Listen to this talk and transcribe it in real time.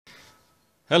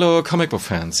Hello comic book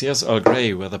fans, here's Earl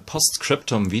Grey with a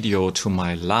postscriptum video to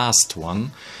my last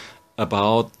one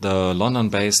about the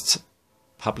London-based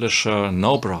publisher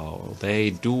Nobrow. They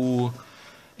do,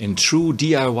 in true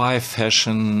DIY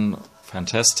fashion,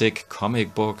 fantastic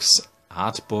comic books,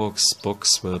 art books,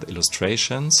 books with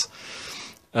illustrations.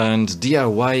 And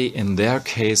DIY in their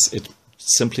case, it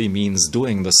simply means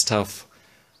doing the stuff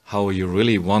how you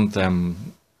really want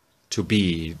them to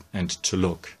be and to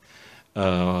look.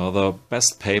 The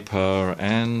best paper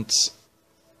and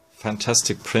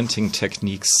fantastic printing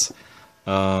techniques.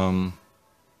 Look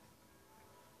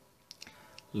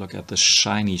at the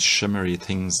shiny, shimmery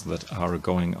things that are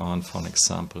going on, for an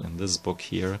example, in this book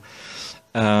here.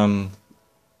 And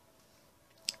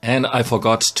I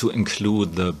forgot to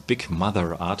include the Big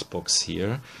Mother art books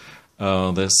here.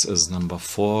 This is number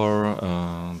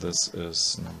 4, this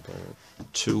is number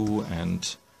 2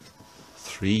 and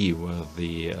 3 with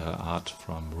the art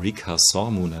from Riikka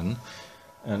Sormunen,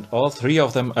 and all 3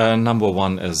 of them, number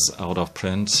 1 is out of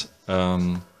print.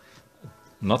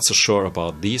 Not so sure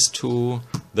about these 2.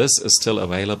 This is still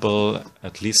available,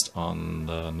 at least on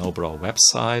the Nobrow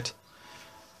website,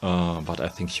 but I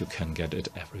think you can get it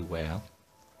everywhere,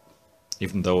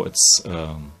 even though it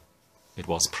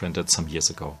was printed some years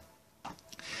ago.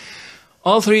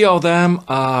 All 3 of them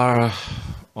are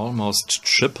almost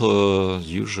triple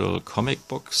usual comic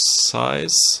book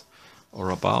size, or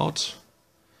about.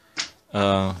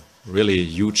 Really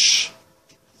huge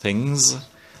things.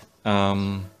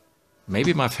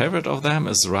 Maybe my favorite of them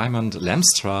is Raymond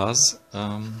Lemstra's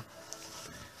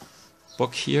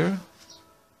book here.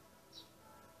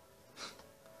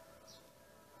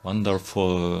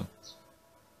 Wonderful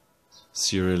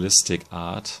surrealistic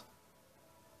art.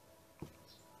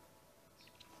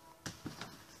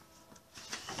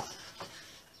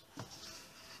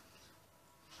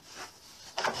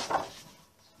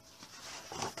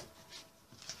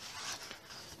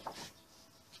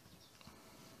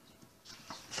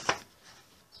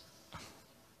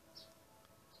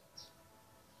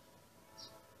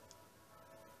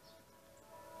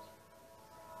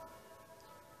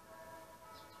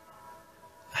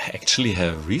 I actually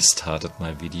have restarted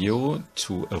my video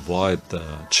to avoid the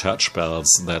church bells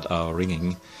that are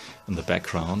ringing in the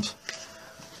background,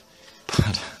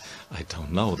 but I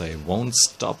don't know, they won't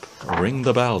stop ring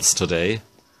the bells today.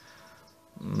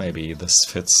 Maybe this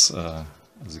fits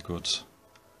as a good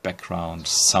background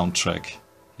soundtrack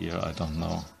here, I don't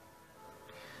know.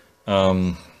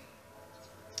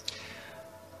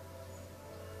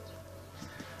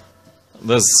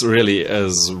 This really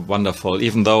is wonderful,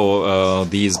 even though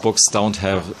these books don't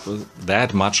have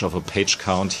that much of a page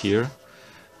count here.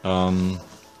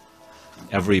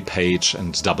 Every page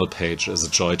and double page is a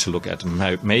joy to look at.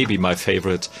 Maybe my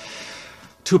favorite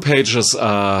 2 pages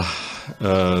are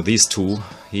these 2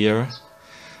 here.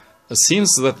 It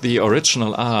seems that the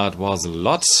original art was a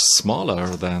lot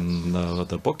smaller than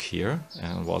the book here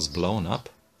and was blown up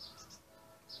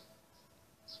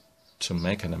to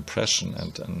make an impression,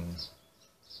 and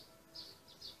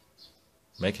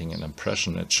making an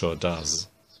impression it sure does,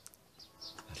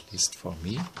 at least for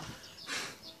me.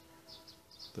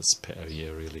 This pair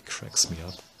here really cracks me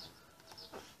up.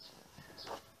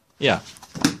 Yeah,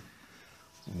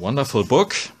 wonderful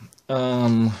book.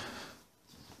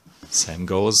 Same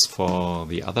goes for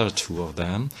the other 2 of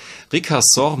them. Riikka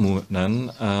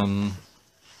Sormunen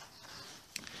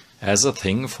has a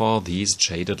thing for these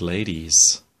jaded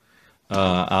ladies.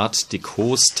 Art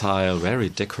Deco style, very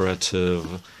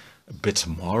decorative, a bit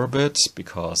morbid,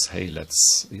 because hey,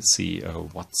 let's see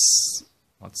what's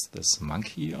this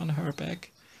monkey on her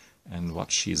back and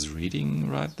what she's reading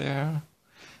right there.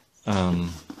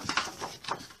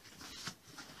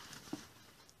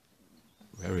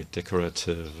 Very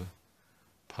decorative,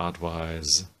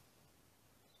 part-wise.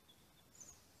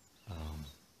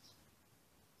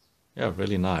 Yeah,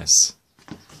 really nice.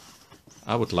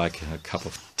 I would like a cup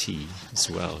of tea as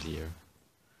well here.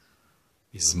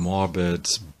 These morbid,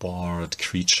 bored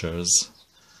creatures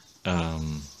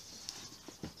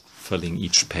filling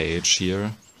each page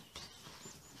here.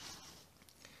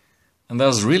 And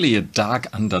there's really a dark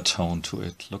undertone to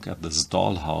it. Look at this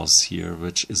dollhouse here,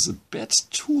 which is a bit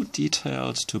too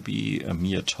detailed to be a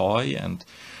mere toy, and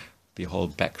the whole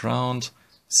background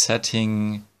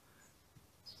setting.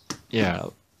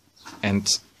 Yeah,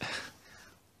 and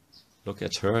look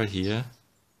at her here.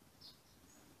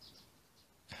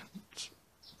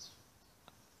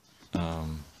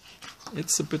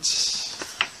 It's a bit,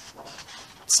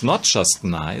 it's not just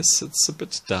nice, it's a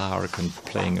bit dark and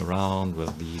playing around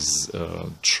with these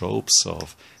tropes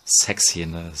of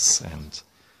sexiness and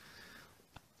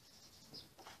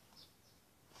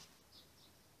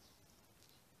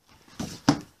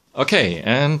Okay,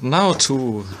 and now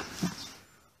to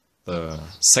the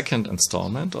second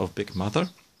installment of Big Mother,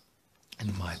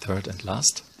 and my third and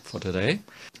last for today.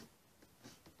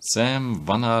 Sam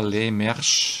Vanna Le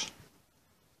Merch,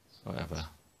 however.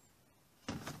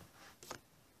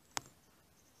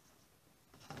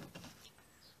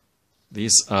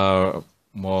 These are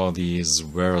more these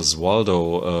Where's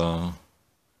Waldo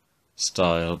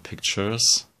style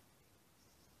pictures.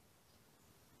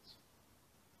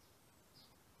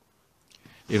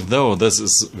 Even though this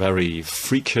is very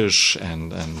freakish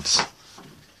and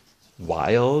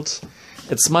wild,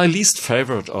 it's my least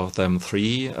favorite of them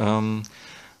three.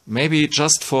 Maybe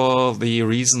just for the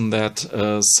reason that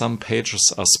some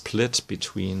pages are split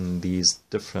between these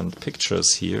different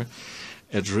pictures here.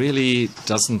 It really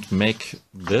doesn't make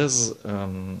this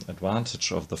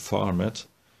advantage of the format.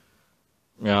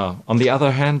 Yeah. On the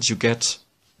other hand, you get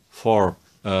 4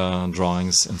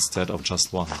 drawings instead of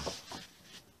just 1.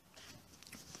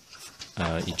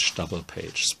 Each double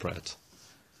page spread.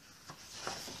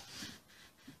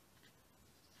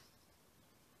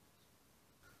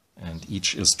 And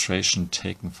each illustration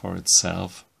taken for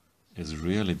itself is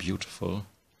really beautiful.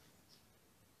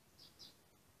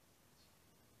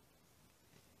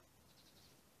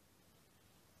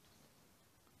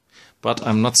 But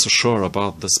I'm not so sure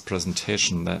about this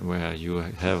presentation that where you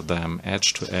have them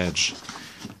edge to edge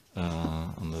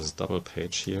on this double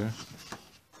page here.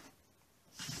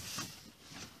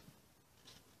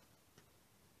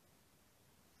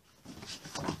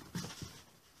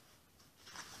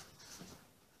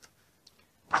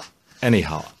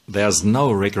 Anyhow, there's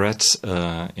no regret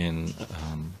in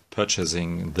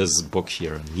purchasing this book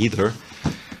here neither.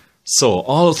 So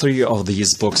all 3 of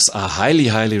these books are highly,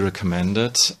 highly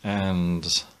recommended, and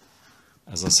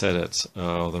as I said it,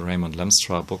 the Raymond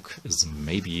Lemstra book is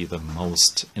maybe the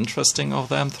most interesting of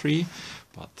them 3,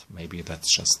 but maybe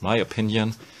that's just my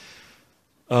opinion.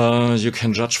 You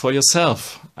can judge for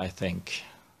yourself, I think.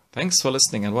 Thanks for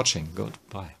listening and watching.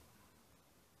 Goodbye.